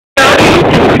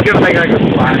This dude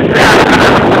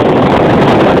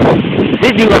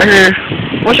right here,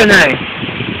 what's your name?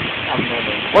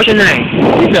 What's your name?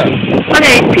 Pizza. My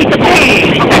name's Pizza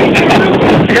Pan.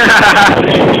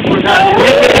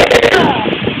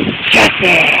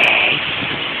 Jesse.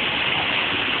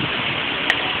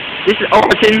 This is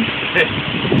Orton.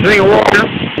 Drink water.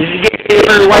 This is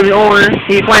getting wipe his arm.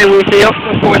 He's playing with himself.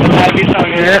 Of course,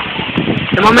 yeah.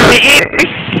 And my man Eric,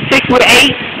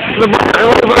 6'8".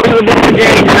 LeBron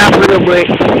James, not a little bit.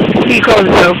 He close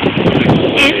enough.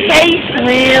 It's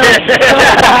T-Slim.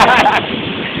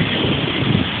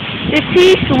 It's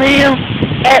T-Slim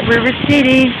at River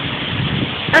City.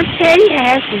 I'm Teddy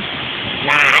Haskins.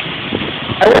 Nah.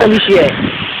 I want to be shit.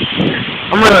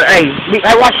 I'm gonna, hey,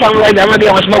 I watch something like that. I'm gonna be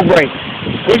on a smoke break.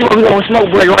 This is what we go on a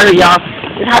smoke break right here, y'all.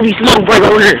 This is how we smoke break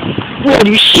over here. We gonna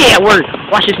do shit at work.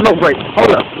 Watch this smoke break.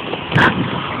 Hold up.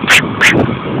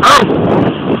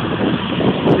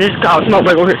 This is called smoke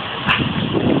break over here.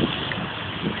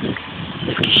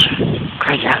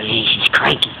 Crank out, yeah, she's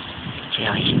cranky.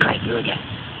 She's cranky, look at her.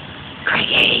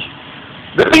 Cranky.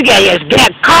 Look at her,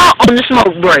 got caught on the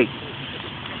smoke break.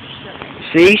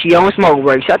 See, she on smoke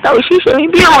break. So I thought she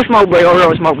shouldn't be on smoke break over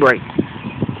on smoke break.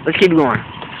 Let's keep going.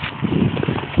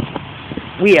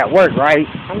 We at work, right?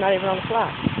 I'm not even on the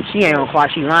clock. She ain't on the clock.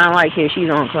 She lying like here. She's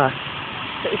on the clock.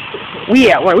 We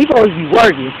at work. We supposed to be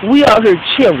working. We out here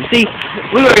chilling. See,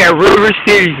 we work at River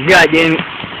City, goddamn it,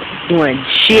 doing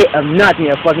shit of nothing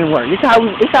at fucking work. This how we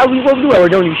what we do. We're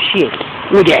doing shit.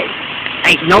 Look at it.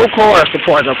 Ain't no car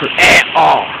support up here at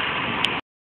all.